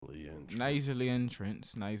Nasally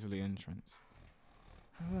entrance. Hello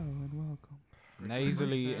and welcome.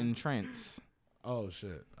 Nasally entrance. Oh,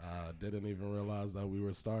 shit. I didn't even realize that we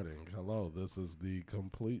were starting. Hello, this is the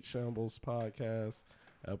Complete Shambles Podcast,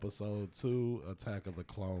 Episode 2, Attack of the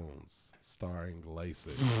Clones, starring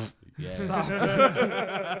Lasik.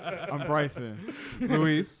 I'm Bryson.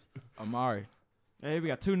 Luis. Amari. Hey, we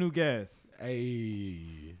got 2 new guests.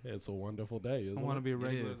 Hey, it's a wonderful day, isn't I want to it? be a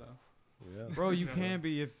regular is. though. Yeah. Bro, you can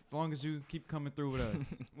be as long as you keep coming through with us.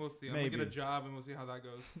 We'll see. I'm Maybe. gonna get a job and we'll see how that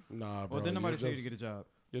goes. Nah, bro. Well, then nobody you're tell you to just- get a job.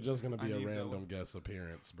 You're just going to I be a need that random one. guest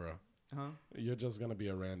appearance, bro. Huh? You're just going to be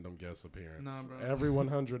a random guest appearance. Nah, bro. Every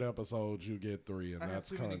 100 episodes, you get 3, and I have that's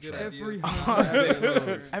too many good contract. ideas. Every Nah,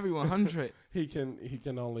 100. Every 100. He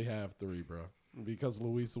can only have 3, bro, because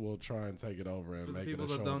Luisa will try and take it over and For the make it people a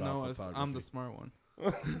show that don't about know us, photography. I'm the smart one.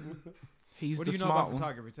 He's What the do you know smart about one.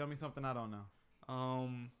 photography? Tell me something I don't know.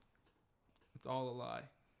 It's all a lie.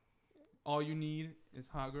 All you need is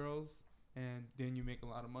hot girls, and then you make a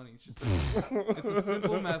lot of money. It's just it's a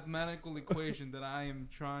simple mathematical equation that I am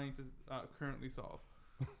trying to currently solve.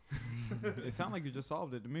 It sounds like you just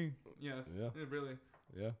solved it to me. Yes, Yeah. really.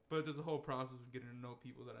 Yeah. But there's a whole process of getting to know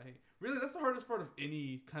people that I hate. Really, that's the hardest part of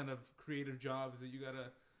any kind of creative job is that you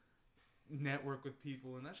gotta network with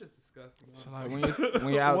people, and that's just disgusting. So honestly. like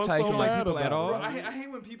when you're out What's so taking like bad people about at it, all. Bro, I hate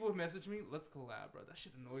when people message me, let's collab, bro. That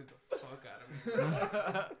shit annoys the fuck out of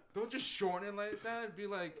me. Don't just shorten it like that. Be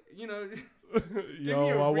like, give me Yo,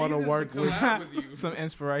 a I want to reason work with. collab with you. Some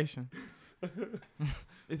inspiration.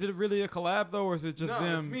 Is it really a collab though, or is it just no,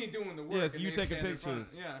 them? it's me doing the work. Yes, and you they taking stand in front.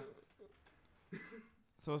 pictures. Yeah,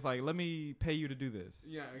 So it's like, let me pay you to do this.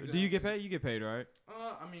 yeah. Exactly. Do you get paid? You get paid, right?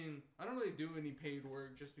 I mean, I don't really do any paid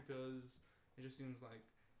work just because it just seems like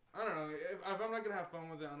I don't know. If I'm not gonna have fun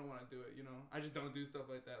with it, I don't want to do it. I just don't do stuff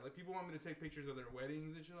like that. Like people want me to take pictures of their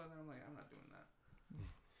weddings and shit like that. I'm like, I'm not doing that.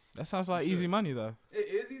 That sounds like You easy should. money though.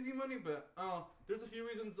 It is easy money, but there's a few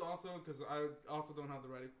reasons also because I also don't have the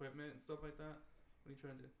right equipment and stuff like that. What are you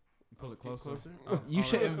trying to do? Pull it Keep closer. You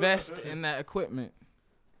should Alright. invest in that equipment.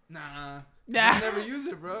 Nah. Nah. I never use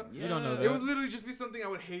it, bro. You don't know It that. would literally just be something I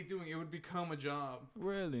would hate doing. It would become a job.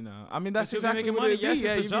 Really no. I mean that's But you'll be exactly making what money. it be. Yes, it's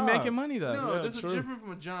Yeah, a you be job. making money though. No, yeah, there's a true. difference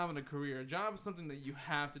from a job and a career. A job is something that you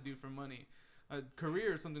have to do for money. A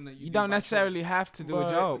career is something that you You do don't by necessarily choice. have to do But,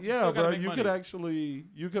 a job. Yeah, still gotta bro. make You money.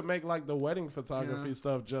 could make like the wedding photography Yeah.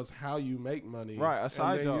 stuff just how you make money. Right, a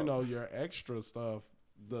side and then, job. your extra stuff,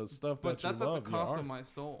 the stuff But that you that's at love. the cost your of my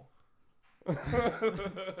soul.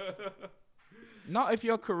 Not if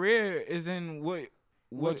your career is in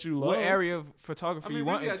What you what love. area of I photography mean, you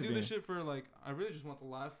want really, it I to do be. this shit for like. I really just want the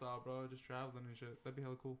lifestyle, bro. Just traveling and shit. That'd be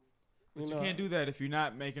hella cool. But you can't do that if you're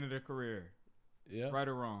not making it a career, Yeah. right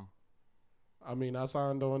or wrong. I mean, I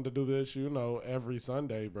signed on to do this, every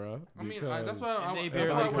Sunday, bro. I mean, that's why And they that's why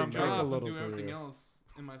barely I come work through. jobs Make a and do little everything career. else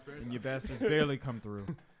in my spare And time. your bastards barely come through.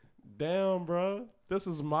 Damn, bro. This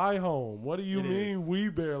is my home. What do you It mean is. we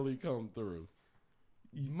barely come through?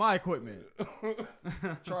 My equipment.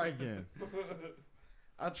 Try again.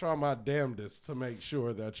 I try my damnedest to make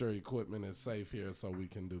sure that your equipment is safe here so we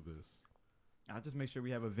can do this. I'll just make sure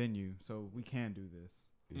we have a venue so we can do this.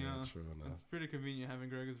 Yeah, true enough. It's pretty convenient having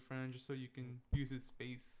Greg as a friend, just so you can use his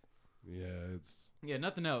space. Yeah, it's Yeah,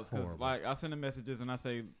 nothing else. Because, Horrible. like, I send them messages and I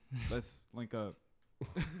say, let's link up.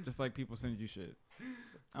 Just like people send you shit.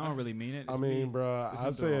 I don't really mean it. I It's mean, me. bro, It's I him doing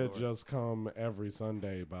all said the work. just come every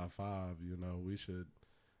Sunday by 5. We should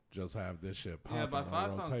just have this shit popping Yeah, by on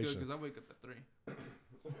 5 sounds good rotation. because I wake up at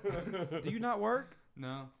 3. Do you not work?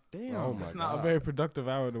 No. Damn. Oh my It's not a God. very productive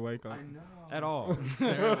hour to wake up. I know. At all. It's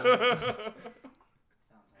terrible.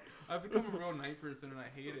 I've become a real night person and I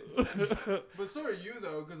hate it. But so are you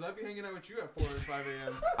though, because I'd be hanging out with you at 4 or 5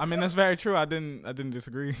 a.m. I mean that's very true. I didn't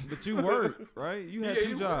disagree. But you work, right? You had Yeah, 2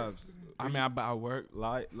 you jobs. work. I mean I work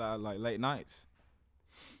like late nights.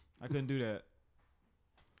 I couldn't do that.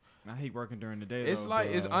 I hate working during the day. It's though. like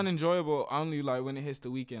it's bruh. unenjoyable only like when it hits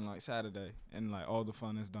the weekend, like Saturday, and like all the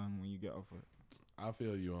fun is done when you get off work. I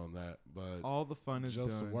feel you on that, but all the fun is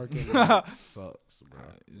just done. working nights sucks, bro.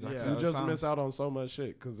 Exactly Yeah. how You it just sounds. miss out on so much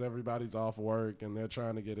shit because everybody's off work and they're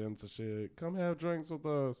trying to get into shit. Come have drinks with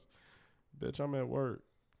us. Bitch, I'm at work.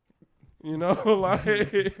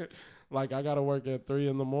 Like I got to work at 3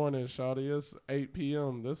 in the morning, shawty. It's 8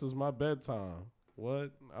 p.m. This is my bedtime.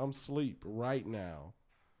 What? I'm sleep right now.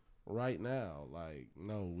 Like,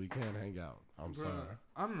 no, we can't hang out. I'm Bruh, sorry.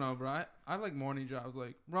 I don't know, bro. I like morning jobs.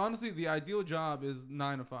 Like, bro, honestly, the ideal job is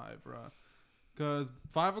 9 to 5, bro. Because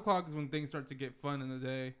 5 o'clock is when things start to get fun in the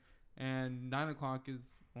day, and 9 o'clock is,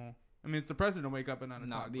 well, I mean, it's depressing to wake up at 9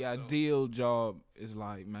 Nah, o'clock. the but still. ideal job is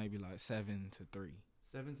like maybe like 7 to 3.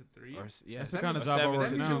 7 to 3. Yeah, That's the seven- kind of or job I seven work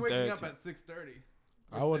to That means now. you're waking up 2:30. at 6:30.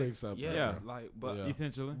 I would accept Yeah, that. Yeah. bro. like, but Yeah.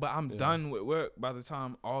 Essentially. but I'm Yeah. done with work by the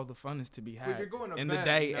time all the fun is to be But had you're going to in the bed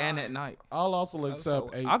day at and 9. at night. I'll also So accept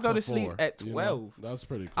for- 8 I'll go to to sleep 4, at you know? 12. That's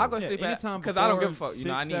pretty cool. I'll go Yeah, sleep at anytime because I don't give a before fuck. You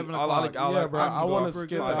know, 6, I need 7 all o'clock. I Yeah, bro. I'm I want to super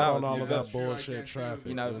skip glad out I on was all you of guys. that That's true, I bullshit can't too. traffic.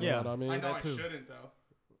 You know, You know yeah. what I mean? I know that I too. shouldn't though.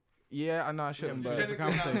 Yeah, I know I Yeah, shouldn't, but but technically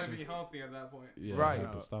not gonna be conversations. healthy at that point. Yeah, Right. I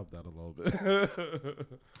had to stop that a little bit.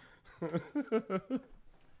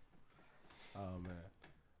 Oh man,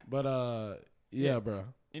 but yeah, bro.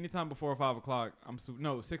 Anytime before 5 o'clock,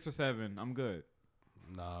 no 6 or 7. I'm good.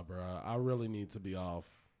 Nah, bro. I really need to be off.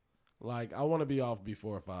 Like, I want to be off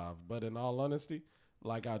before 5. But in all honesty,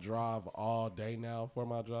 like, I drive all day now for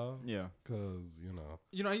my job. Yeah. Because, you know.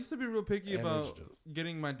 You know, I used to be real picky And it's about just-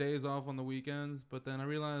 getting my days off on the weekends, but then I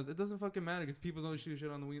realized it doesn't fucking matter because people don't shoot shit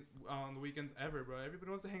on the weekends ever, bro. Everybody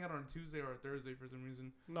wants to hang out on a Tuesday or a Thursday for some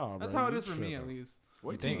reason. No, That's bro, how it you is for me, at tripping. least.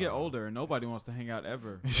 Wait You till you think- get older and nobody wants to hang out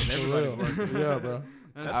ever. For Everybody's real. working. Yeah, bro.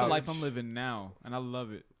 That's Ouch. the life I'm living now, and I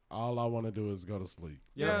love it. All I want to do is go to sleep.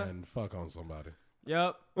 Yeah. And fuck on somebody.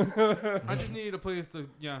 Yep. I just need a place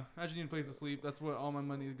to sleep. That's what all my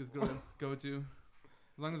money is gonna go to.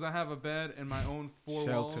 As long as I have a bed and my own 4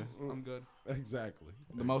 Shelter. walls, I'm good. Exactly.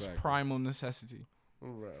 the most Exactly. primal necessity.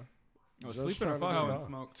 Bro. Oh, Just sleeping or trying to fucking?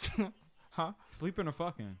 get Go out. and smoke. Huh? Sleeping or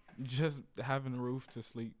fucking? Just having a roof to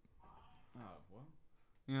sleep. Oh, what?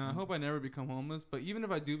 Yeah, I hope I never become homeless. But even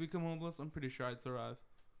if I do become homeless, I'm pretty sure I'd survive.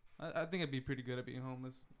 I think I'd be pretty good at being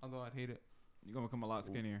homeless, although I'd hate it. You're gonna become a lot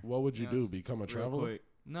skinnier. What would you Yes. do? Become a Real traveler? quick.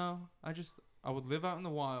 No, I would live out in the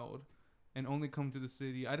wild and only come to the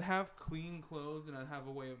city. I'd have clean clothes and I'd have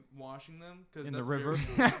a way of washing them. Cause In the that's river?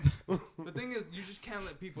 very cool. The thing is, you just can't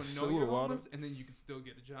let people know Sewer you're water. homeless and then you can still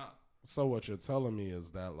get a job. So what you're telling me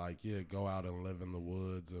is that, like, yeah, go out and live in the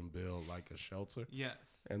woods and build like a shelter,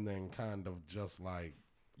 Yes. and then kind of just like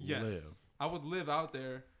Yes. live. I would live out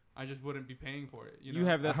there. I just wouldn't be paying for it. You know? You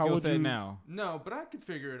have that How skill would set you- now. No, but I could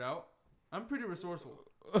figure it out. I'm pretty resourceful.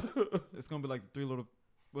 It's gonna be like the three little,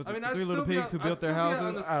 what's I it, mean, the I'd three little still be pigs who on- built I'd their still be on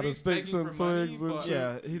houses. the Out of street sticks begging and for money, twigs and but- shit.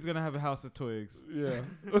 Yeah, he's gonna have a house of twigs. Yeah,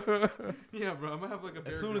 Yeah, bro. I'm gonna have like a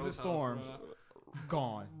Bear As soon as Grylls it house, storms, bro.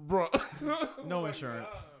 gone. bro. No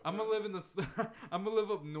insurance. I'm gonna live in the. I'm gonna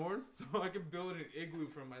live up north so I can build an igloo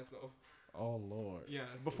for myself. Oh Lord. Yes.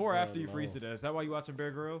 Before or Yeah, after you freeze no. to death. Is that why you watching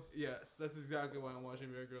Bear Grylls? Yes, that's exactly why I'm watching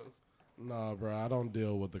Bear Grylls. Nah, bro. I don't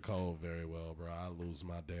deal with the cold very well, bro. I lose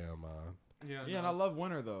my damn mind. Yeah. Yeah, and I love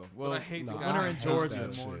winter though. But Well, I hate Nah, the winter I in hate Georgia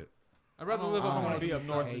that more. shit. I'd rather I live up don't I want to be up hate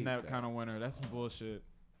north in that that. kind of winter. That's some bullshit.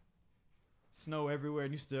 Snow everywhere,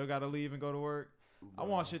 and you still gotta leave and go to work. I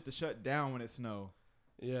want shit to shut down when it snow.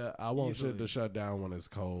 Yeah, I want shit to Easily. shut down when it's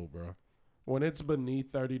cold, bro. When it's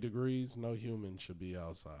beneath 30 degrees, no human should be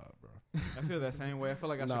outside, bro. I feel that same way. I feel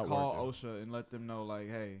like I should Not call working. OSHA and let them know, like,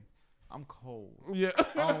 hey, I'm cold. Yeah.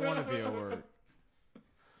 I don't want to be at work.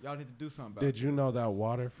 Y'all need to do something about it. Did you know that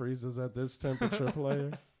water freezes at this temperature,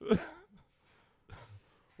 player?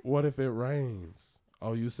 What if it rains?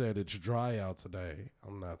 Oh, you said it's dry out today.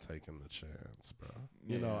 I'm not taking the chance, bro.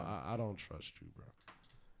 You know, Yeah. I don't trust you, bro.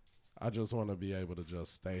 I just want to be able to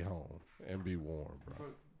just stay home and be warm, bro.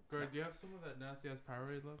 Greg, do you have some of that nasty ass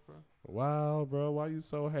Powerade left, bro? Wow, bro. Why you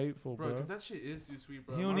so hateful, Bro, bro? because that shit is too sweet,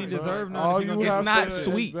 bro. He don't I'm even already deserve like- none. All if he you gonna It's have not to-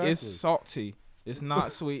 sweet. It's exactly. salty. It's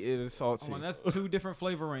not sweet. It is salty. Come on, that's two different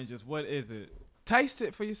flavor ranges. What is it? Taste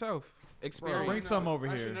it for yourself. Bro, Experience. bring some over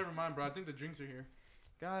Actually, here. never mind, bro. I think the drinks are here.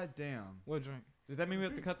 God damn. What drink? Does that mean we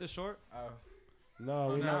have to cut this short? No, Oh,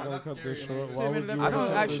 we're no, not gonna that's cut this scary. short. It's Why 10 would minute you I episode. don't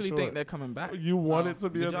cut this actually short? think they're coming back. You want it to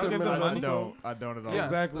be a Did y'all 10 get minute the- episode? I don't at all. Yeah.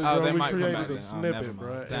 Exactly, Oh, bro. they We might come created back a then. Oh, snippet, never bro.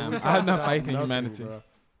 mind. and Damn, we I have talked no about faith in nothing, humanity. bro.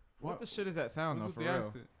 What the shit is that sound What's though, with for the real?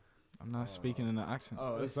 accent? I'm not speaking in an accent.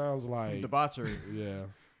 Oh, It it's sounds some like, debauchery. yeah.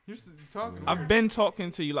 You're talking. Yeah. I've been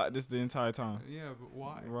talking to you like this the entire time. Yeah, but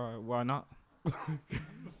why? Right? Why not?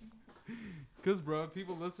 Cause, bro,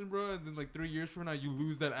 people listen, bro, and then like 3 years from now, you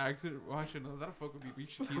lose that accent. Watch it. No, that'll fuck with me. We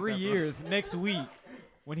should keep 3 that, bro. years next week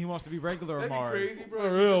when he wants to be regular That'd be Amari. crazy, bro. For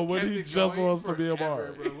if he real, just when kept he it just going wants to be forever,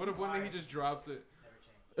 Amari. bro. What if one day he just drops it?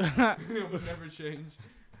 It would never change.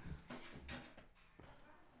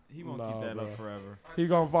 He won't Nah, keep that bro. up forever. He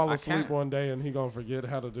gonna fall I asleep can't. one day and he gonna forget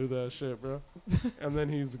how to do that shit, bro. And then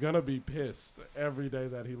he's gonna be pissed every day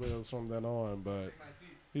that he lives from then on. But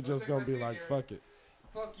he just gonna be like, "Fuck it,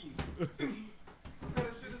 Fuck you. What kind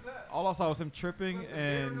of shit is that? All I saw was him tripping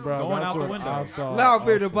and bro." going that's out the what window. I saw. Loud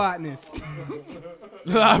Bear the also. botanist.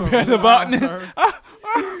 Library the botanist.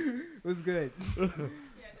 What's good?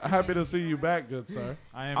 Happy to see you back, good sir.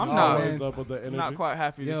 I am I'm not. Always man. up with the I'm energy. not quite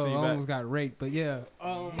happy to Yo, see I you back. almost got raped, but yeah.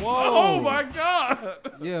 Oh my god!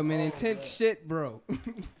 Yeah, man, intense shit, bro.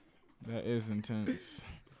 That is intense.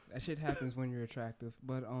 That shit happens when you're attractive.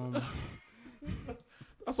 But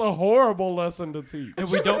That's a horrible lesson to teach. And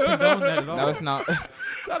we don't condone that at all. No, it's not.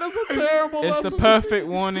 That is a terrible It's lesson. the perfect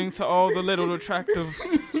warning to all the little attractive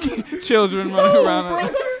children running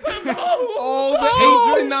around. all the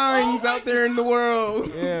 8s and 9s out there in the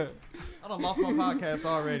world. Yeah. I done lost my podcast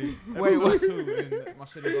already. Wait, Episode what? 2 and my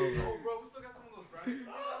shit is over. Bro, we still got some of those brownies.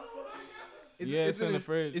 Yeah, it's in the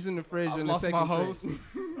fridge. It's in the fridge. I in the lost second my host. tray.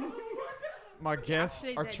 My guests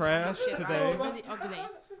Shit, are that trash shit today. really ugly.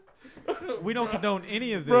 We don't condone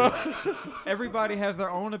any of this. Bruh. Everybody has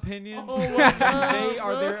their own opinions. Oh my God, They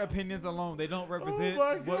are bruh. their opinions alone. They don't represent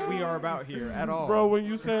my what we are about here at all. Bro, when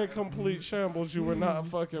you said complete shambles, you were not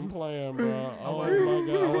fucking playing, bro. Oh my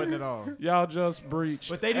God. I wasn't at all. Y'all just breached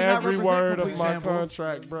But they do not every represent word of complete my shambles.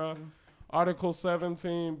 contract, bro. Article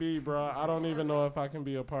 17B, bro. I don't even know if I can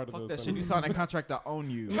be a part of Fuck this. that shit. You signed that contract to own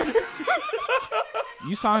you.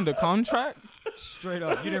 You signed a contract? Straight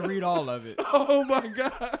up. You didn't read all of it. Oh my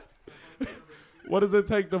God. What does it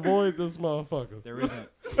take to void this motherfucker? There isn't.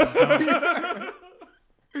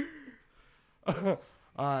 All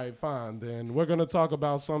right, fine. Then we're gonna talk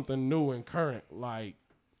about something new and current, like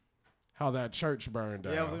how that church burned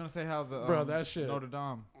down. Yeah, I was gonna say how the Bro, that shit- Notre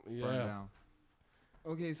Dame burned Yeah, down.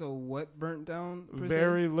 Okay, so what burnt down? per se?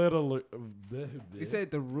 very little. You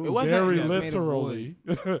said the roof. It wasn't- Very yeah, it's made of wood.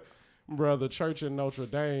 literally, bro. The church in Notre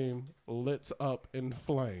Dame lit up in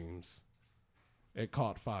flames. It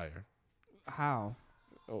caught fire. How?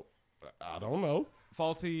 I don't know.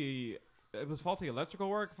 It was faulty electrical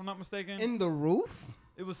work, if I'm not mistaken. In the roof?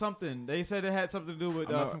 It was something. They said it had something to do with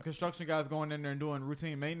I'm not- some construction guys going in there and doing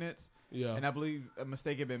routine maintenance. Yeah. And I believe a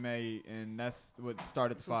mistake had been made, and that's what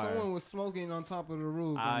started the So fire. someone was smoking on top of the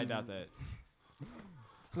roof. I and doubt that.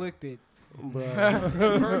 Flicked it. Bruh.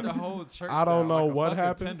 Burned the whole church. I don't down know like a what fucking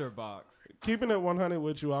happened. Tinderbox. Keeping it 100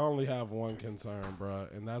 with you, I only have one concern, bro,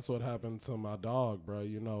 and that's what happened to my dog, bro.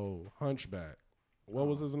 You know, Hunchback. What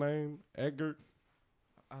was his name? Edgar.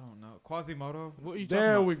 I don't know. Quasimodo. What are you talking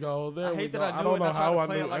There about? we go. There I we hate go. that I knew don't it. know And I tried how to I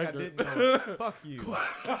play knew it like I Edgar. didn't know. Fuck you.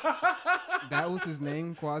 That was his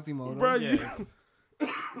name, Quasimodo. Bro, you, Yes.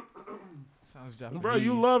 Sounds Japanese. bro,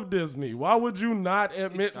 you love Disney. Why would you not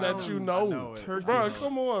admit that sounds- you I know? know it. Bro, I know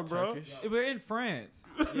come on, bro. Turkish? We're in France.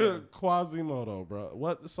 Yeah. Quasimodo, bro.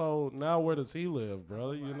 What? So now where does he live,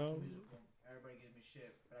 brother? You know? Everybody gives me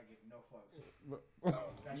shit, but I get no fucks.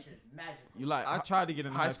 That shit's magical. You like? I tried to get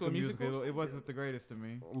in High High School School Musical. Musical? It wasn't the greatest to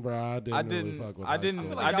me. Bro, I didn't, I really didn't. fuck with I High didn't.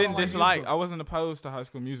 School. like I y'all didn't don't like dislike. musicals. I wasn't opposed to High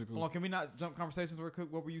School Musical. Hold on, can we not jump conversations real quick?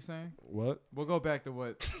 What were you saying? What? We'll go back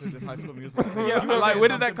to this High School Musical. thing. Yeah, You were like, saying where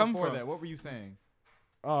did that something come before from? That. What were you saying?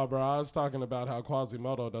 Oh, bro, I was talking about how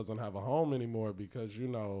Quasimodo doesn't have a home anymore because, you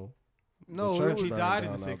know, No, church it He was, burned died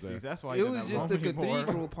in down the out there. 60s. That's why it he was doesn't just have the a home anymore.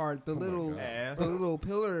 cathedral part, the Oh my little God. Ass. the little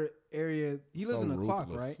pillar area. He lives so in the clock,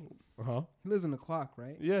 right? ruthless. Huh? He lives in the clock,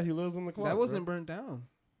 right? Yeah, he lives in the clock. That wasn't bro. burnt down.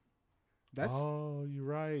 That's Oh, you're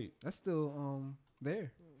right, that's still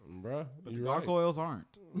there. bro. But the You're right, gargoyles aren't.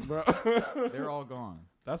 bro. They're all gone.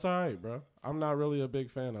 That's all right, bro. I'm not really a big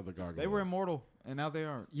fan of the gargoyles. They were immortal, and now they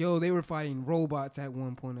aren't. Yo, they were fighting robots at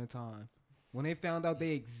one point in time. When they found out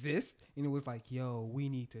they exist, and it was like, yo, we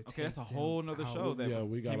need to. Okay, take that's a them whole nother out. show that Yeah,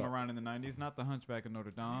 we came gotta- around in the 90s. Not the Hunchback of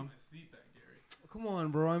Notre Dame. See that, Gary. Come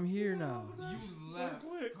on, bro, I'm here now. You left.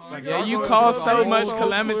 quick. Like, Yeah, you Gargoyles caused are so so much quick.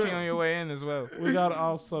 calamity on your way in as well. We got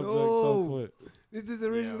off subject so No. quick. This is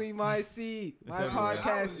originally my seat, It's my everywhere.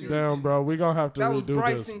 podcast seat. Damn, bro. We gonna have to That was redo this,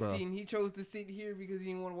 Bryson's bro. seat, and he chose to sit here because he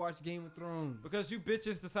didn't want to watch Game of Thrones. Because you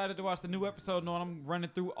bitches decided to watch the new episode knowing I'm running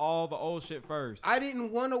through all the old shit first. I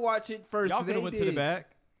didn't want to watch it first. Y'all could They have went to the did.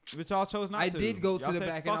 back, but y'all chose not I to. did go to Y'all the said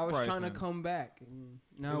back, and I fuck was trying to Bryson. come back. And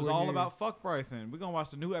now It was we're all here. about fuck Bryson. We're gonna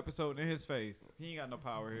watch the new episode in his face. He ain't got no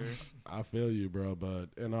power here. I feel you, bro. But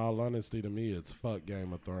in all honesty, to me, it's fuck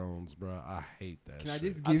Game of Thrones, bro. I hate that Can I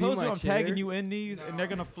shit. just I give told you you my I'm chair? tagging you in these, and they're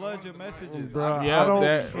gonna flood your messages. Bro, Yeah, I don't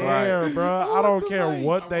that- care, right. bro. I don't care mic.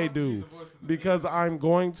 what they do because I'm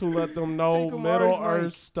going to let them know Take Middle Amari's mic.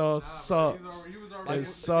 Earth stuff sucks. He was already It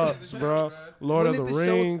sucks, bro. Lord When of the did the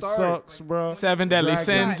show Rings start? sucks, bro. 7 Deadly Dragon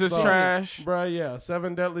Sins is suck. trash. Bro, yeah,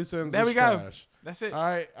 7 Deadly Sins There is we go. trash. That's it. All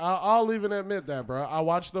right, I'll even admit that, bro. I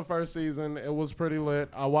watched the first season. It was pretty lit.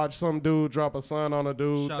 I watched some dude drop a son on a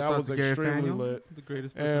dude. Shouts that out was to Gary extremely Faniel, lit. the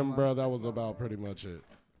greatest person And, alive. bro, that was about pretty much it.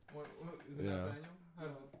 What is it Yeah. Daniel?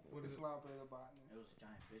 What is it? It was a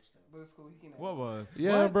giant bitch though. But it's cool. He can What was?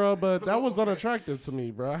 Yeah, What? bro, but that was unattractive to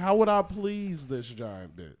me, bro. How would I please this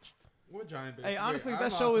giant bitch? What giant bitch? Hey, honestly, Wait,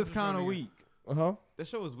 that I'm show lost. is I'm just kind of trying to weak. Uh-huh. That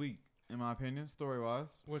show is weak, in my opinion, story wise.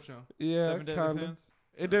 get- What show? Yeah, 7 Deadly kind of. Sins.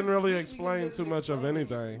 It didn't really explain too much of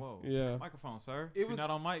anything. Whoa. Yeah. Microphone, sir. It If was- you're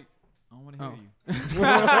not on mic. I don't want to hear Oh.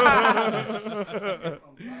 you.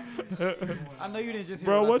 I know you didn't just hear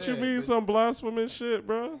Bro, what I what you said, mean but- some blasphemous shit,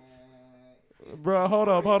 bro? Bro, hold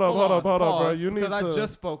up, Hold on, bro. pause, You need because to. I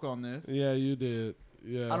just spoke on this. Yeah, you did.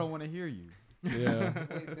 Yeah. I don't want to hear you. Yeah.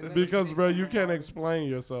 Because, bro, you can't explain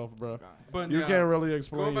yourself, bro. But You yeah, can't really going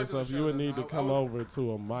explain back to the yourself. show, You would then, need to I come was- over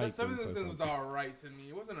to a The mic Seven and say Deadly Sins was something. alright to me.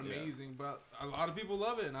 It wasn't amazing, but a lot of people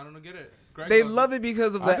love it, and I don't get it. Greg They loves love it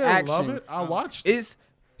because of I the didn't action. love it. I watched it. It's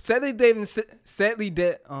Seven Deadly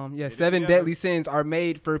Sins are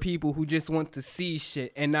made for people who just want to see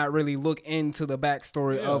shit and not really look into the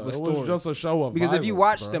backstory Yeah, of a it story. was just a show of Because if you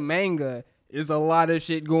violence, watch bro. the manga, there's a lot of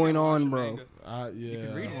shit going Watch on, the bro. manga. Yeah. You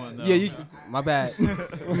can read one though. Yeah, you. My bad.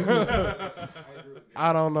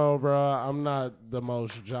 I don't know, bro. I'm not the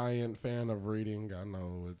most giant fan of reading. I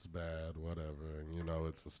know it's bad, whatever, and you know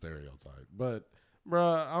it's a stereotype. But, bro,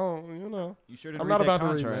 I don't. You know, You sure didn't I'm read not that about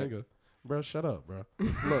contract. to read manga. Bro, shut up, bro.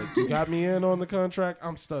 Look, you got me in on the contract.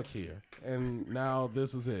 I'm stuck here, and now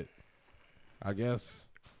this is it. I guess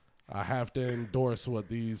I have to endorse what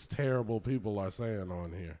these terrible people are saying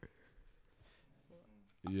on here.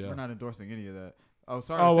 Yeah. We're not endorsing any of that. Oh,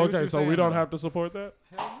 sorry. Oh, say what okay. you're So saying, we don't though. have to support that.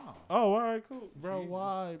 Hell no. Oh, all right, cool, bro. Jesus.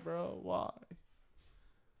 Why, bro? Why?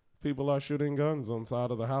 People are shooting guns on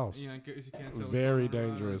side of the house. Yeah, you can't tell what's Very going on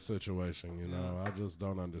around dangerous us. situation. You know, I just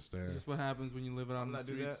don't It's understand. just what happens when you live it out Why on did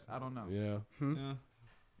the I do that? streets. I don't know. Yeah. Yeah.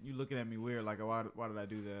 You looking at me weird, like why did I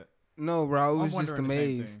do that? No, bro. I was I'm just wondering the same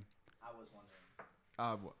amazed. thing. I was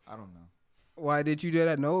wondering. I don't know. Why did you do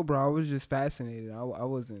that? No, bro. I was just fascinated. I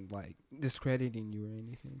wasn't like discrediting you or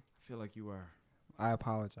anything. I feel like you are. I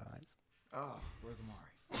apologize. Oh, where's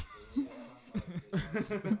Amari?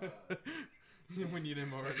 When you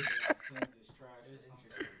didn't already.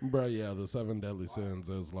 Bro, yeah, the Seven Deadly Sins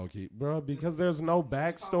is low key. Bro, because there's no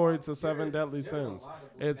backstory to Seven Deadly Sins.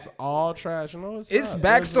 It's all trash. No, it's Its not.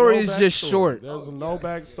 There's backstory no is just backstory. short. There's no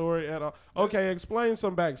backstory at all. Okay, explain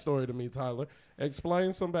some backstory to me, Tyler.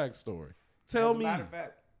 Explain some backstory. Tell As a me. matter of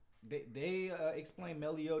fact, they explain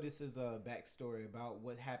Meliodas' backstory about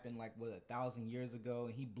what happened like 1,000 years ago,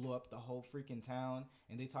 and he blew up the whole freaking town.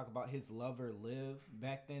 And they talk about his lover Liv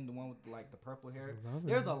back then, the one with like the purple hair.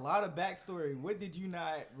 There's a lot of backstory. What did you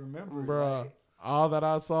not remember? Bruh, Like, all that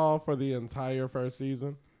I saw for the entire first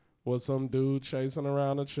season was some dude chasing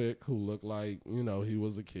around a chick who looked like, you know, he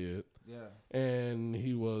was a kid. yeah, And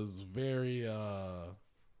he was very,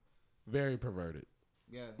 very perverted,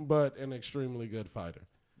 yeah, but an extremely good fighter.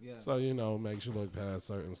 yeah. So, you know, makes you look past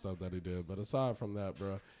certain stuff that he did. But aside from that,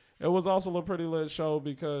 bro, it was also a pretty lit show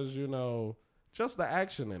because, you know, just the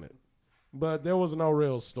action in it. But there was no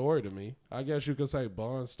real story to me. I guess you could say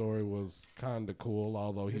Bond's story was kind of cool,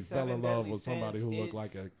 although he The fell in Seven love Deadly with somebody Sins, who looked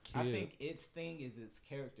like a it's- I kid. think its thing is its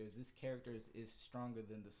characters. Its characters is stronger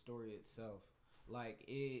than the story itself. Like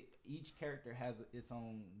each character has its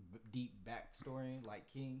own deep backstory. Like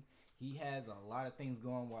King, he has a lot of things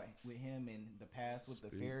going with him in the past with the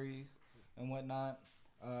Speak. fairies and whatnot.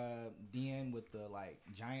 Dean with the like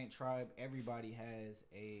giant tribe. Everybody has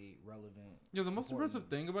a relevant. Yo, the most important impressive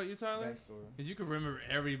thing about you, Tyler, backstory. is you can remember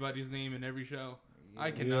everybody's name in every show. I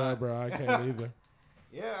Yeah. cannot. Yeah, bro, I can't either.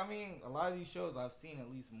 Yeah, I mean, a lot of these shows I've seen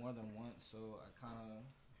at least more than once, so I kind of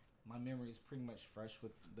my memory is pretty much fresh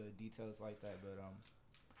with the details like that. But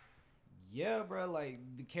yeah, bro, like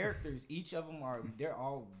the characters, each of them they're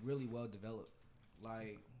all really well developed.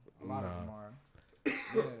 Like a lot of Nah. them are.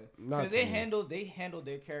 Yeah, Not because to they me. handle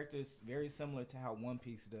their characters very similar to how One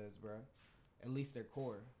Piece does, bro. At least their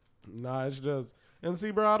core. Nah, it's just. And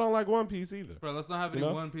see, bro, I don't like One Piece either. Bro, let's not have You any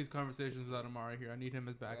know? One Piece conversations without Amari here. I need him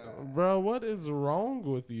as backup. Bro, what is wrong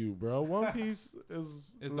with you, bro? One Piece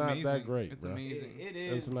is It's not amazing. that great, It's bro. amazing. It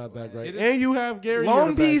is. It's not that man. great. It is- And you have Gary. here One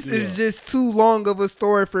to back Piece you is up. just too long of a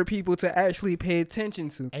story for people to actually pay attention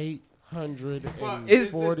to.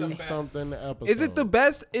 840 best? something episodes. Is it the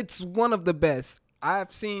best? It's one of the best. I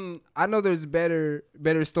know there's better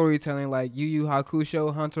storytelling like Yu Yu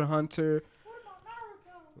Hakusho, Hunter x Hunter.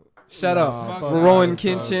 Shut Nah, up. fuck Rurouni Naruto,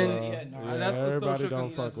 Kenshin. bro. Yeah, no. Yeah, That's the everybody social don't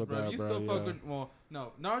fuck consensus, with bro. that, You bro. still fuck Yeah. with, well,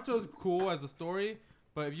 no, Naruto's cool as a story,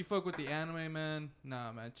 but if you fuck with the anime, man,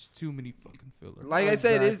 nah, man, just too many fucking fillers. Like I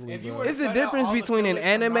said, it's Exactly, If you bro. were to It's a cut out difference all the between an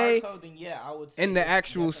fillers from anime Naruto, then yeah, I would say and the it's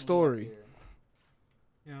actual definitely up story. there.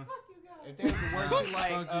 Yeah. If they were to work to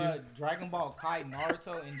like Fuck you. Dragon Ball Kai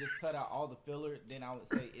Naruto and just cut out all the filler, then I would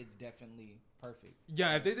say it's definitely perfect.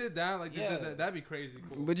 Yeah, if they did that, like, Yeah. that'd be crazy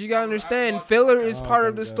cool. But you gotta I understand, watched- filler is I part don't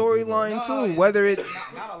of the think they'll do that. storyline No, too. it's- Whether it's it's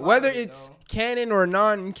not a lot whether of it, it's though. canon or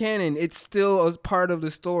non-canon, it's still a part of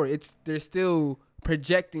the story. They're still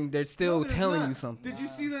projecting. They're still No, there's telling not. you something. Did you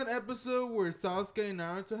see that episode where Sasuke and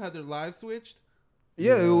Naruto had their lives switched?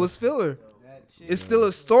 Yeah, it Yeah. was filler. That shit- It's still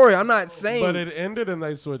a story. I'm not saying. But it ended and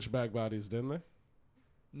they switched back bodies, didn't they?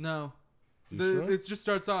 No, You sure? it just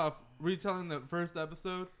starts off retelling the first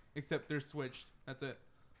episode, except they're switched. That's it.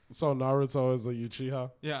 So Naruto is a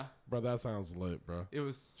Uchiha? Yeah, Bro, that sounds lit, bro. it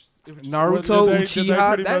was just Naruto Did they Uchiha,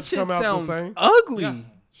 pretty that much shit come out the sounds same? ugly. Yeah. It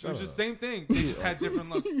Shut was just up. the same thing. They just had different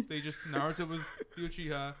looks. They just Naruto was the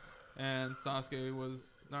Uchiha, and Sasuke was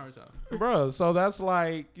Naruto. Bruh, so that's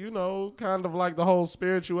like, you know, kind of like the whole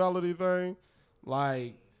spirituality thing.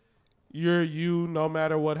 Like, you're you no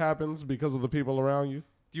matter what happens because of the people around you.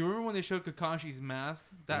 Do you remember when they showed Kakashi's mask?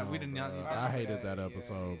 That we No, did not bruh. need I that. hated that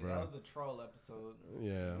episode, bro. That was a troll episode.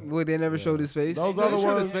 Yeah. Well, they never Yeah. showed his face. Those They other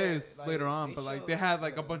showed ones. his face Like, later on, they but like showed, they had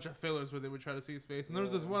like a yeah. bunch of fillers where they would try to see his face, and there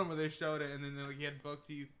was this Yeah. one where they showed it, and then like he had buck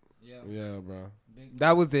teeth. Yeah. Yeah, bro. Big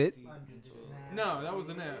That was it? No, that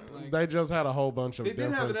wasn't it. Like, They just had a whole bunch of they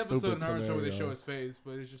did have different an episode stupid of Naruto where they show his scenarios. face,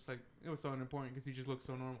 but it's just like it was so unimportant because he just looked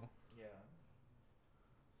so normal. Yeah.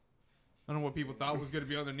 I don't know what people thought was gonna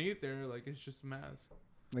be underneath there. Like it's just a mask.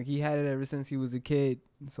 Like he had it ever since he was a kid.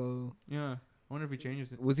 So Yeah, I wonder if he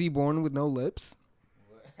changes it. was he born with no lips?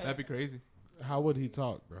 That'd be crazy. How would he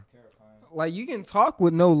talk, bro? Terrifying. Like you can talk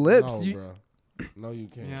with no lips. No, You- bro. No, you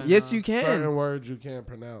can't. Yeah. yes, Nah. you can. Certain words you can't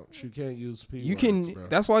pronounce. You can't use P You words, can. bro.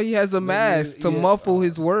 That's why he has a Nigga, mask to yeah, muffle uh,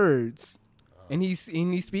 his words, and he's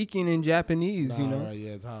speaking in Japanese. You Nah, know. right,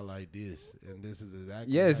 yeah, it's how like this, and this is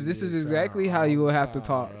exactly. Yes, how this you is sound exactly how all you the will have to time,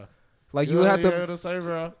 talk. bro. Like you know would what have you to. to say,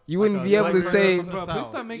 bro. You wouldn't Like be a- able to like say. a- Bro, please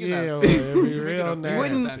stop making Yeah, that. bro, it'd be You're real making a- nasty.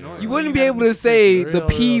 wouldn't- that noise. You Why wouldn't you be gotta able to say the Real,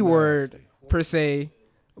 P real word nasty. per se,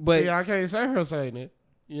 but See, I can't say her saying it.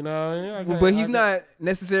 You know, what I mean? I can't- but he's I can't- not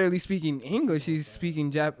necessarily speaking English. He's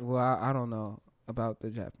speaking Jap. Well, I don't know about the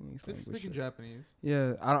Japanese They're language. speaking Japanese.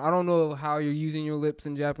 Yeah, I don't know how you're using your lips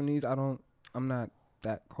in Japanese. I'm not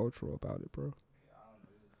that cultural about it, bro.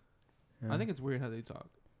 Yeah. I think it's weird how they talk.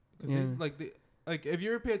 'Cause Yeah. like if you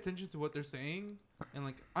ever pay attention to what they're saying, and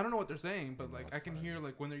like I don't know what they're saying, but like I can That's hear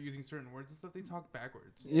like when they're using certain words and stuff, they talk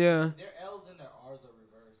backwards. Yeah. Their L's and their R's are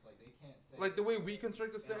reversed. Like they can't say. Like the way we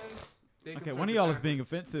construct a sentence. They Okay, construct one of it y'all is being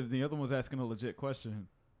backwards. offensive. The other one's asking a legit question.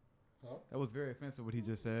 Huh? That was very offensive what he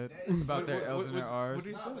just said That is- about What- their what- L's what- and their what- R's. what do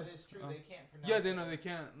you Nah, say? but it's true. Oh. They can't pronounce. Yeah, they know that. they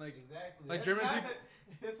can't. Like Exactly. like That's German not-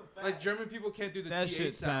 people- It's a fact. like German people can't do the That th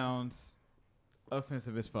shit sound. sounds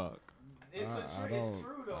offensive as fuck. It's I it's don't-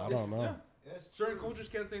 true though. I don't know. Yeah. It's Certain true. cultures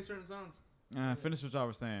can't say certain sounds. Finish what y'all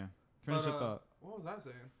were saying. Finish But, your thought. What was I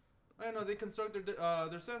saying? I know they construct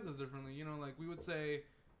their sentences differently. You know, like we would say,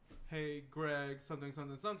 "Hey, Greg, something,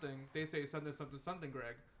 something, something." They say something, something, something,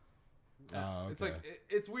 Greg. Oh, It's okay. like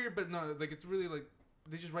it's weird, but no, like it's really like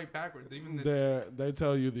they just write backwards. Even it's, They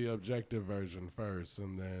tell you the objective version first,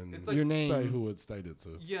 and then It's like- Your name. say who it's stated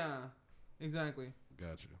to. yeah, exactly.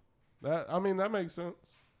 Got you. That makes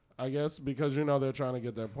sense. I guess because you know they're trying to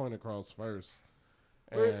get their point across first.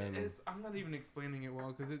 Or And I'm not even explaining it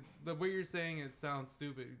well because the way you're saying it sounds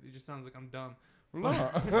stupid. It just sounds like I'm dumb. no,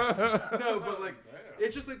 No, but like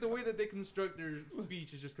it's just like the way that they construct their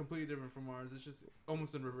speech is just completely different from ours. It's just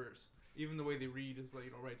almost in reverse. Even the way they read is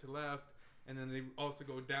like right to left, and then they also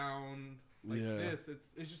go down like Yeah. this.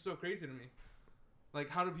 It's just so crazy to me. Like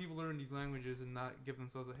how do people learn these languages and not give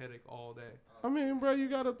themselves a headache all day? I mean, bro, you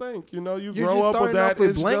gotta think. You know, you You're grow just up with starting that. off with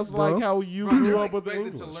It's blank, just bro. like how you Bro, grew they're up with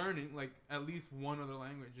expected English. to learning like at least one other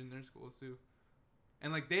language in their schools too,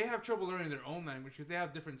 and like they have trouble learning their own language because they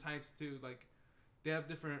have different types too. Like they have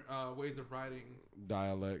different ways of writing.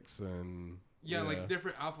 Dialects and Yeah, like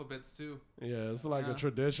different alphabets too. yeah, it's like Yeah. a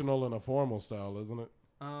traditional and a formal style, isn't it?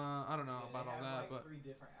 I don't know Yeah, about they all have, that, like, but 3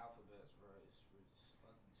 different alphabets, bro. It's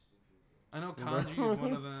fucking stupid. Bro. I know kanji is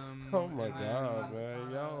one of them. Oh my and then- god,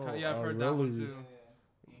 man, y'all Yeah, I've are heard that one really- too.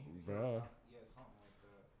 Bruh. Yeah, something like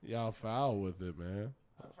that. Y'all foul with it, man.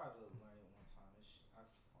 I tried to learn it one time. I was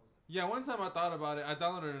Yeah, one time I thought about it. I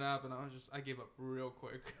downloaded an app and I gave up real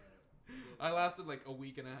quick. I lasted like a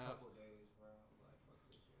week and a a half. couple days, bro. I was like, fuck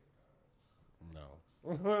this shit, bro. No.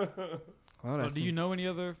 Oh, So that's do you know any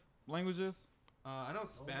other languages? I know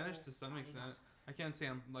Spanish to some extent. I can't say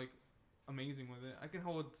I'm like amazing with it. I can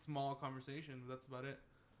hold a small conversation, but that's about it.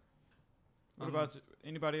 What about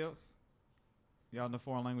anybody else? Y'all know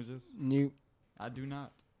foreign languages? New. I do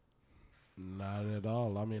not. Not at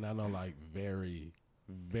all. I mean, I know like very,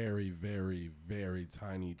 very, very, very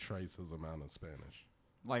tiny traces amount of Spanish.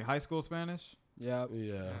 Like high school Spanish? Yeah.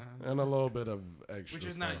 Yeah, Yeah. and a little bit of extra. Which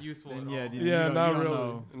is stuff. not useful Then at yeah, all. do Yeah, you not don't really.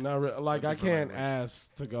 know. Not like I different can't language.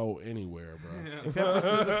 ask to go anywhere, bro. Yeah. Except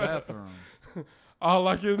for to the bathroom. all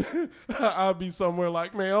I can, I'll be somewhere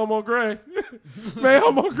like, me amo Greg. Me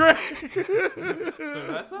amo Greg. So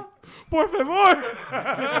that's up. Por favor.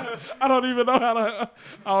 I don't even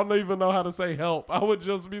know how to say help. I would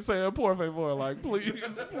just be saying por favor, like,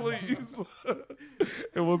 please, please.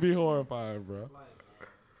 It would be horrifying, bro.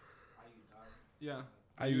 Yeah.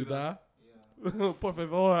 Ayuda. Por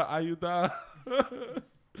favor, ayuda.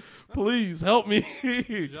 Please help me.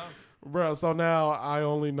 Good job. Bro, so now I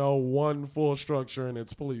only know one full structure and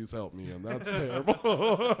it's please help me, and that's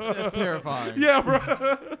terrible. That's terrifying. Yeah, bro.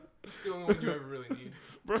 It's the only one you ever really need.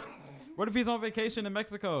 Bro. What if he's on vacation in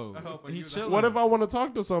Mexico? I hope I And do he's that. chilling. What if I want to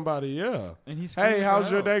talk to somebody? Yeah. And he's Hey, screaming how's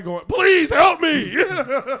for your help? day going? Please help me.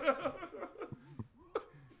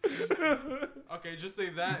 Okay, just say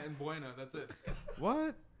that and bueno. That's it.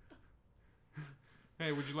 What?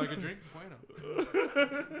 Hey, would you like a drink? Bueno.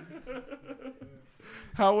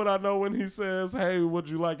 How would I know when he says, hey, would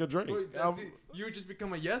you like a drink? Wait, you would just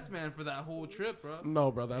become a yes man for that whole trip, bro.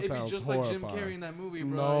 No, bro, that It'd be sounds just horrifying. like Jim Carrey in that movie,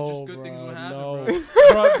 bro. No, Just good things would happen, no. bro.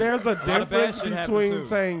 Bro, there's a lot of bad difference shit happen, between too.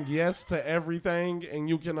 saying yes to everything and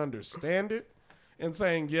you can understand it and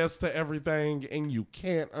saying yes to everything and you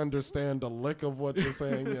can't understand the lick of what you're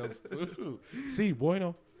saying yes to. Si,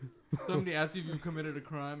 bueno. Somebody asks you if you committed a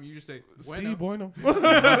crime, you just say Si, bueno. bueno.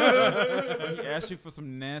 He asked you for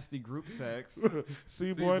some nasty group sex.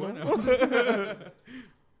 Si, Si, bueno.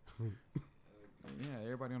 Yeah,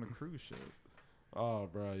 everybody on a cruise ship. Oh,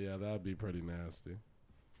 bro, yeah, that'd be pretty nasty.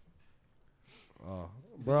 Oh,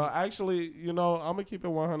 bro, actually, you know, I'm gonna keep it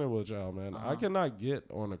 100 with y'all, man. I Uh-huh. cannot get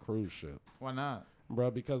on a cruise ship, Why not? bro,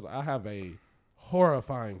 because I have a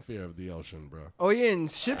horrifying fear of the ocean, bro. Oh yeah, and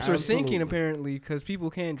ships are sinking Absolutely. apparently because people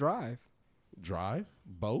can't drive. Drive,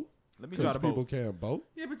 boat, Let me try because to people boat. can't boat.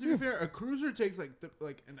 Yeah, but to be fair, a cruiser takes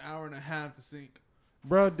like an hour and a half to sink.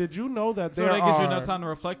 Bro, did you know that So there that gives you are? enough time to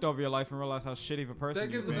reflect over your life and realize how shitty of a person That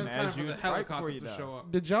gives you've been enough time as for you the right before helicopters you to die. show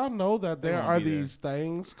up. Did y'all know that They there won't are be there. these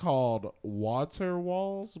things called water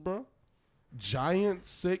walls, bro? Giant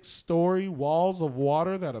 6-story walls of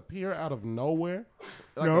water that appear out of nowhere.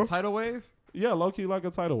 Like No. a tidal wave, Yeah, low key like a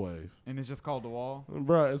tidal wave, and it's just called the wall.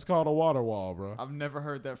 bro. It's called a water wall, bro. I've never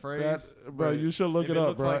heard that phrase. That, bro, but you should look if it up,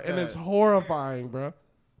 looks bro. like And that- it's horrifying, bro.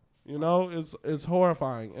 You know, it's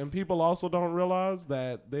horrifying, and people also don't realize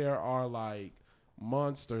that there are like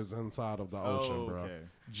monsters inside of the ocean, oh, bro. okay.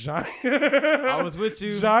 Giant. I was with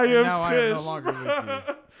you, Giant and now I am no fish, longer bro. with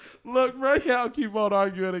you. Look, bro, y'all keep on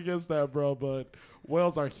arguing against that, bro, but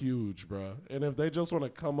whales are huge, bro. And if they just want to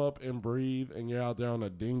come up and breathe and you're out there on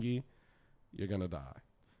a dinghy, you're going to die.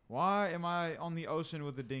 Why am I on the ocean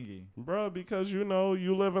with a dinghy? Bro, because you know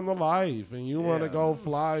you live in the life and you want to Yeah. go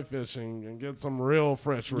fly fishing and get some real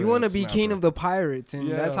fresh You want to be king snapper. of the pirates, and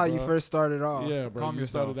Yeah, that's how you bro. first started off. Yeah, bro. Calm You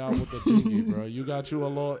yourself. started out with the dinghy, bro. You got you a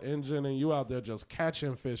little engine and you out there just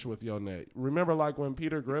catching fish with your net. Remember like when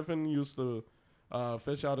Peter Griffin used to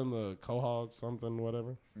fish out in the Quahog something,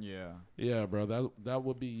 whatever? Yeah. Yeah, bro. That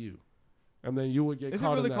would be you. And then you would get Is it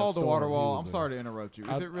caught really in that called the storm water he wall? was I'm in. sorry to interrupt you. Is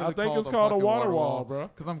I, it really I think it's a called a fucking water wall, bro.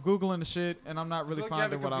 Because I'm Googling the shit and I'm not really I feel like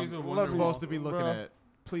you have finding it what I'm confused with Wonder supposed Wall. to be looking Bruh. at.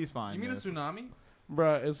 Please find You mean a this. tsunami?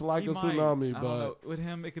 Bro, it's like He a might. tsunami, I don't but know. With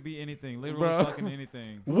him, it could be anything. Literally Bruh. fucking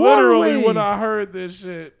anything. literally Wally! when I heard this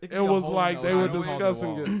shit, It could it be a was hole in like the they were tidal wave.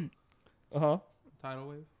 discussing it. Uh-huh. Tidal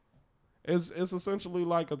wave? It's essentially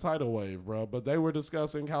like a tidal wave, bro. But they were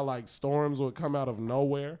discussing how like storms would come out of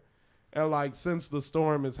nowhere. And like since the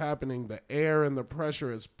storm is happening, the air and the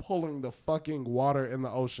pressure is pulling the fucking water in the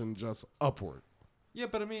ocean just upward. Yeah,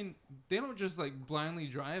 but I mean, they don't just like blindly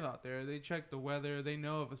drive out there. They check the weather. They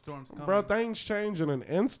know if a storm's coming. Bro, things change in an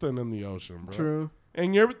instant in the ocean, bro. True.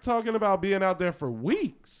 And you're talking about being out there for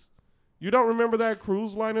weeks. You don't remember that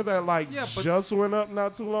cruise liner that like Yeah, but- just went up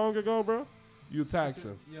not too long ago, bro? You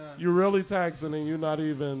taxing. Yeah. You're really taxing and you're not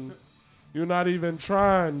even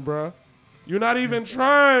trying, bro. You're not even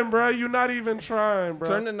trying, bro. You're not even trying, bro.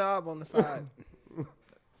 Turn the knob on the side.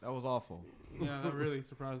 That was awful. Yeah, that really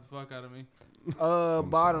surprised the fuck out of me. I'm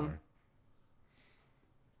Bottom. sorry.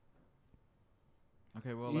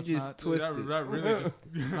 Okay, well, You let's just not, Dude, that, Twisted. that really just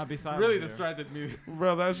let's not be silent really here. distracted me.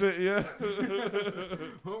 Bro, that shit, yeah.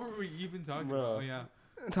 What were we even talking Bro. about? Oh, yeah.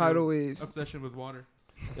 Tidal waves. Obsession with water.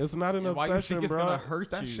 It's not an Yeah, why you obsession, think it's bro. gonna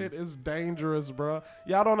hurt that you? shit is dangerous, bro.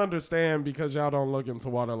 Y'all don't understand because y'all don't look into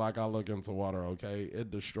water like I look into water, okay?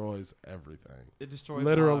 It destroys everything. It destroys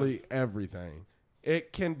Literally lives. everything.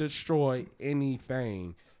 It can destroy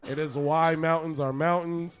anything. It is why mountains are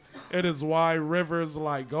mountains. It is why rivers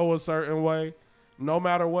like go a certain way. No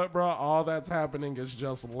matter what, bro, all that's happening is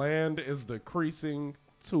just land is decreasing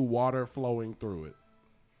to water flowing through it.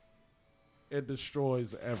 It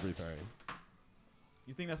destroys everything.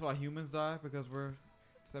 You think that's why humans die because we're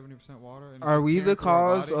 70% water? And Are just we tearing the through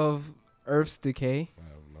our cause body? of Earth's decay? I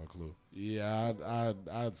have no clue. Yeah,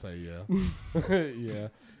 I'd say yeah. Yeah.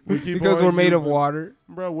 We keep Because on we're made of using- water.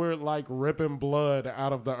 Bro, we're like ripping blood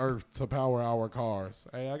out of the earth to power our cars.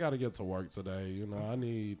 Hey, I got to get to work today. You know, I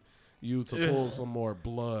need you to pull some more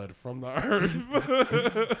blood from the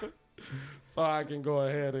earth so I can go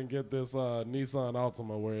ahead and get this Nissan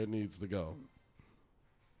Altima where it needs to go.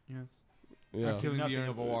 Yes. Yeah. killing the Nothing earth.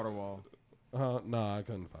 of a water wall. No, I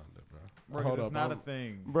couldn't find it, bro. Bro, Hold it's up, not a I'm-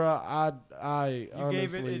 thing. Bro, I You gave it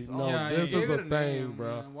honestly, its no, own- Yeah, this you is gave a it thing, name,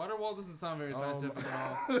 bro. man. Water wall doesn't sound very Oh scientific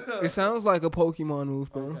my- at all. It sounds like a Pokemon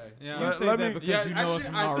move, bro. Okay. Yeah. You Let- say let that me- because Yeah, you know us actually,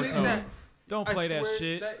 from I think Naruto. that- Don't I play that swear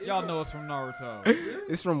shit. that is Y'all a- know us from Naruto.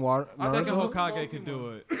 It's from water. Second Naruto? Hokage could do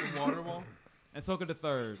it. Water wall. And so could the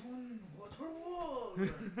third. He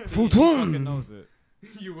Futon. fucking knows it.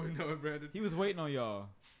 You wouldn't know it, Brandon. He was waiting on y'all.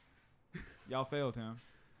 Y'all failed him.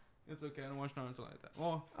 It's okay. I don't watch Naruto like that.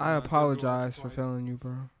 Well, I told you apologize for twice. failing you,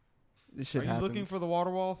 bro. This shit Are you happens. looking for the water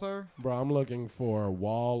wall, sir? Bro, I'm looking for a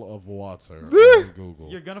wall of water on Google.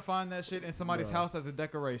 You're gonna find that shit in somebody's Bruh. house as a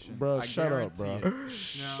decoration. Bro, I shut up, guarantee bro. it.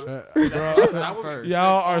 Shut- That bro. would be First. sick.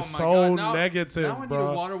 Y'all are Oh my so God. Now negative, I need a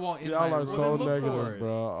bro. water wall in my Y'all are room. so Well, then look for negative, it. bro.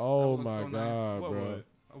 That Oh would my look so nice. god, What bro. would?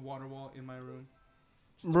 A water wall in my room.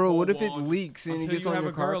 Just a Bro, whole what if it wall. leaks and it Until gets you on have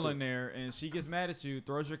your a girl carpet? in there and she gets mad at you,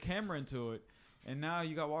 throws your camera into it, and now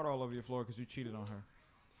you got water all over your floor because you cheated on her.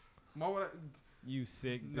 Why would I? You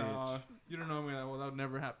sick bitch. Nah, you don't know me that well. That would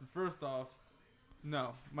never happen. First off,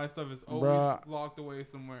 no, my stuff is always Bruh. locked away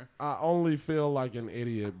somewhere. I only feel like an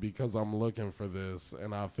idiot because I'm looking for this,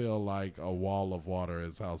 and I feel like a wall of water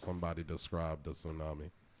is how somebody described the tsunami.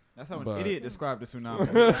 That's how an But- idiot described the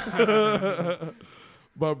tsunami.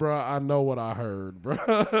 But bro, I know what I heard, bro.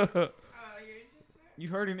 You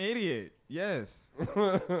heard an idiot. Yes.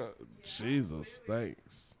 Jesus,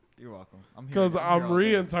 thanks. You're welcome. I'm here. Because I'm here all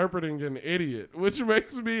day. reinterpreting an idiot, which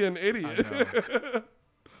makes me an idiot.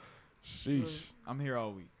 Sheesh. I'm here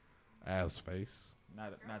all week. Ass face.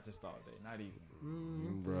 Not just all day. Not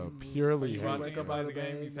even. Bro, purely You hate. watching wake it up by out the of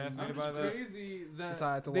game? bed You fast and- me I'm by just that? crazy that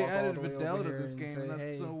Decide to they walk all added the way Videl over to here this and game, say, and that's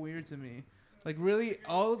hey. so weird to me. Like, really,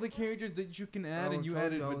 all of the characters that you can add, and you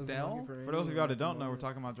added Videl? For those of y'all that don't know, we're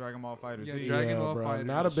talking about Dragon Ball Fighter Yeah, Z. Dragon Yeah, Ball bro. Fighters.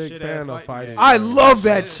 Not a big Shit-ass fan of fighting fighting. game. I games. love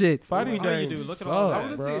that Shit. shit. Fighting I know you games do. Look at all suck, that. I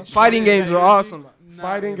wouldn't bro. say it's Fighting shit. games are awesome.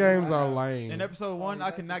 Fighting games are lame. In episode 1,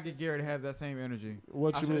 I could not get Gary to have that same energy.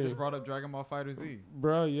 What I you should have mean? just brought up Dragon Ball Fighter Z.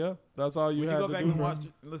 Bro, yeah. That's all you When you had go to back do, and bro.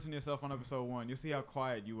 listen to yourself on episode 1, you'll see how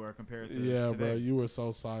quiet you were compared to Yeah, today. bro. You were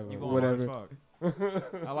so silent. You going Whatever. hard as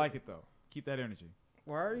fuck. I like it though. Keep that energy.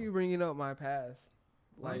 Why are you bringing up my past?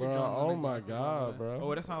 Like, Bro, oh my god, bro.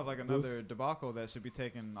 Oh, that sounds like another This- debacle that should be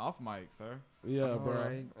taken off mic, sir. Yeah, bro.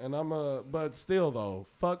 Alright. And but still though,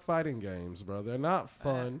 fuck fighting games, bro. They're not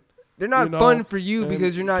fun. They're not You know, fun for you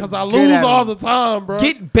because you're not. Because I good lose at all them. the time, bro.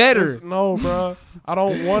 Get better. No, bro. I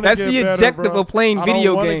don't want to That's get the better, objective bro. of playing I don't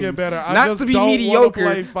video wanna games. Get better. I Not just to be don't wanna mediocre,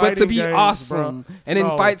 play but to fighting be games, awesome, bro. and then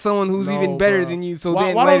No. fight someone who's No, even better bro. than you. So why,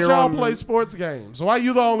 then why later don't y'all on, play sports games? Why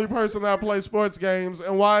you the only person that plays sports games,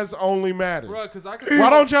 and why it's only Madden? Bro, because I could. Why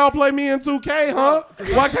don't y'all play me in 2K, huh?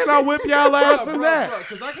 Why can't I whip y'all ass in that?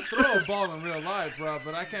 Because I could throw a ball in real life, bro,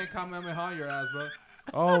 but I can't Kamehameha your ass, bro.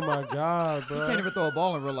 Oh my god, You can't bro. even throw a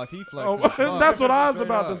ball in real life. He flexes. Oh, as fuck. that's what I was Straight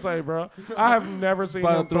about to up. say, bro. I have never seen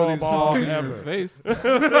him throw a ball ever. face.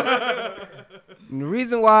 the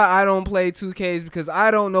reason why I don't play 2K is because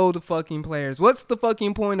I don't know the fucking players. What's the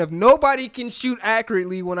fucking point of nobody can shoot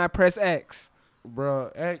accurately when I press X?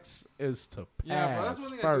 Bro, X is to Yeah, bro, that's pass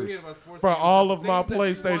one thing I do hate first. about sports For games. all The of my things that you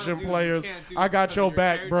wanna PlayStation do, you players, can't do I got because your of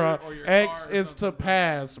back, bro. character or your X car or is to something.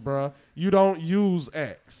 pass, bro. You don't use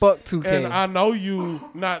X. Fuck 2K. And I know you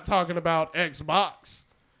not talking about Xbox.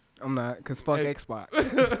 I'm not, because fuck Hey.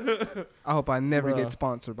 Xbox. I hope I never Bruh. get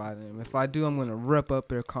sponsored by them. If I do, I'm going to rip up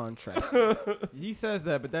their contract. He says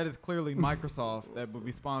that, but that is clearly Microsoft that would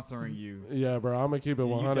be sponsoring you. Yeah, bro. I'm gonna keep it You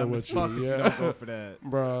 100 dumb with as you. fuck if you Yeah, don't go for that.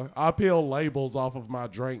 bro. I peel labels off of my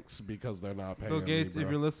drinks because they're not paying Bill Gates, me, if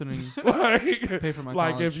bro. you're listening, like, pay for my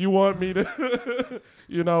like college. if you want me to,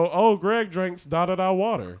 oh, Greg drinks da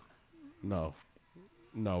water. No,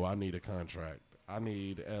 I need a contract. I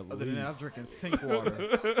need at Other than that, I'm least, drinking sink water.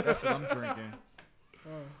 That's what I'm drinking.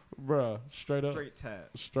 bruh, straight up. Straight tap.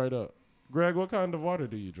 Straight up. Greg, what kind of water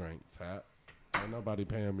do you drink? Tap. Ain't nobody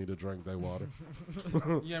paying me to drink their water.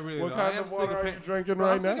 yeah, really. What though. I kind am of sick water of are paying. you drinking Bro,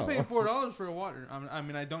 right I'm sick now? of paying $4 for a water. I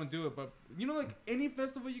mean, I don't do it, but you know, like any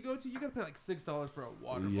festival you go to, you gotta pay like $6 for a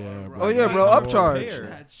water Yeah, bottle, bro. bro. Oh, yeah, That's bro, horrible. upcharge. Here.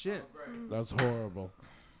 That shit. That's horrible.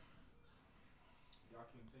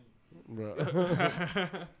 bro.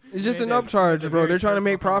 It's just made an that- upcharge, made bro. that They're trying to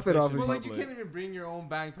very make profit off personal it. But like, you public. can't even bring your own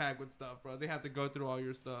backpack with stuff, bro. They have to go through all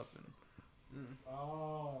your stuff. And,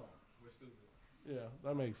 Oh, yeah,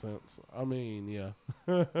 that makes sense. I mean, yeah.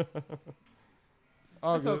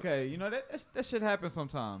 All It's good. okay. You know that shit happens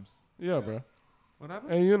sometimes. Yeah, bro. what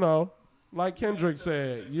happened? And you know, like Kendrick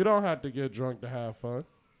said, you don't have to get drunk to have fun.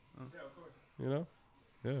 You know?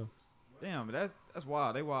 Yeah. Damn, but that's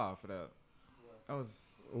wild. They wild for that. That was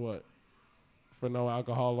What? For no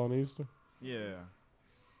alcohol on Easter? yeah.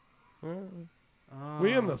 Yeah. Oh.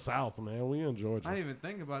 We in the South, man. We in Georgia. I didn't even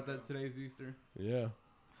think about that today's Easter. Yeah.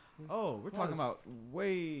 Oh, we're talking about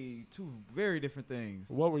way two very different things.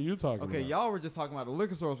 What were you talking Okay, about? y'all were just talking about the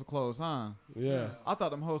liquor stores were closed, huh? Yeah. I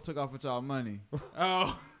thought them hoes took off with y'all money.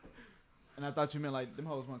 Oh. And I thought you meant like them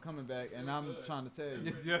hoes weren't coming back, and I'm trying to tell you.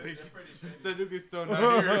 Yes, yeah, Staduki's still not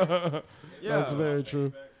here. Yeah. That's very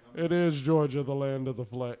true. It is Georgia, the land of the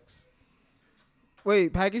flex.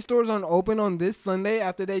 Wait, package stores aren't open on this Sunday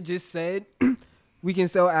after they just said we can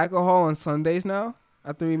sell alcohol on Sundays now?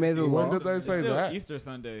 After we made the When law? did they It's say still that? Easter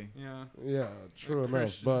Sunday. Yeah. Yeah, true enough.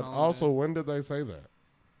 Christian But holiday. also, when did they say that?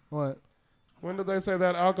 What? When did they say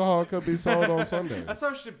that alcohol could be sold on Sundays? That's how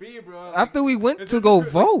it should be, bro. Like, After we went if to this go is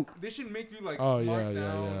good, vote. They should make you like. Oh, yeah, mark yeah,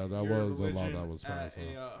 down yeah. That your was a law religion that was passed at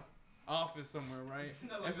on. a office somewhere, right?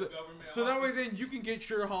 And so that way, then you can get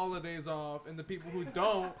your holidays off, and the people who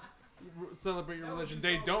don't celebrate your religion,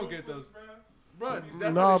 they don't get those. Bro,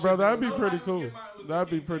 that's No, what they bro, should that'd do. be pretty cool. That'd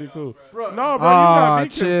be pretty cool. Bro, No, bro, Ah, you got me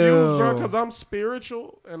confused, bro, chill. because I'm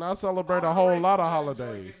spiritual and I celebrate a whole lot of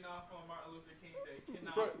holidays.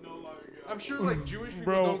 I'm sure like Jewish people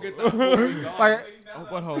Bro. don't get that whole week off. Like, Oh,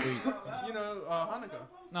 what whole week? You know, Hanukkah.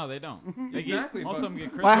 No, they don't. They Exactly, Get, most but- of them get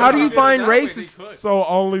Christmas. Like, how do you If they did it find that way, they racist- could. So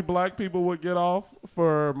only black people would get off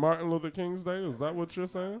for Martin Luther King's Day? Is that what you're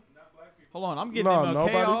saying? Hold on, I'm getting No, MLK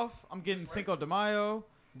nobody? off. I'm getting Cinco de Mayo.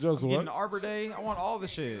 Just I'm getting what? Arbor Day. I want all the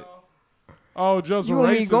shit. Oh, just you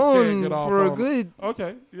and me racists can't going get off for a on- good.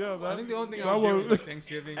 Okay, yeah, I think the only thing that I would do would- is like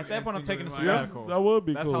Thanksgiving. At that and point, I'm Cinco taking de a Mayo. yeah, sabbatical. that would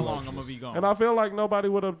be That's cool. how long actually. I'm gonna be gone. And I feel like nobody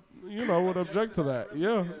would have, would object to that.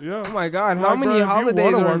 Yeah, yeah. Oh my God, how Like, bro, many if you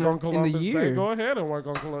holidays wanna are work on in the Columbus Day, year? go ahead and work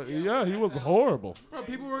on Columbus. Yeah, he was horrible. Bro,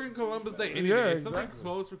 people working Columbus Day anyway. Yeah, If something exactly.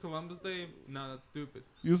 closed for Columbus Day, no, that's stupid.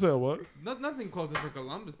 You said what? Nothing closes for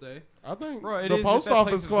Columbus Day. I think Bro, it the is if post that place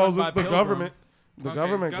office is run closes. by The government, pilgrims. the Okay,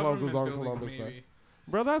 government closes on buildings, Columbus Day. maybe.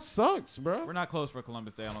 Bro, that sucks, bro. We're not closed for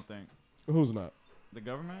Columbus Day, I don't think. Who's not? The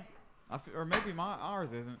government? Or maybe ours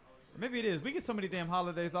isn't. Or maybe it is. We get so many damn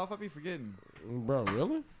holidays off, I be forgetting. Bro,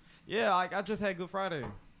 really? Yeah, I just had Good Friday.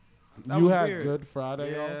 That You was had weird. Good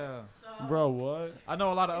Friday off? Yeah. Bro, what? I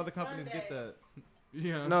know a lot of other companies get that.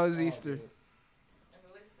 Yeah. No, it's Easter. And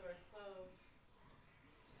the liquor store is closed.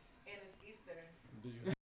 And it's Easter.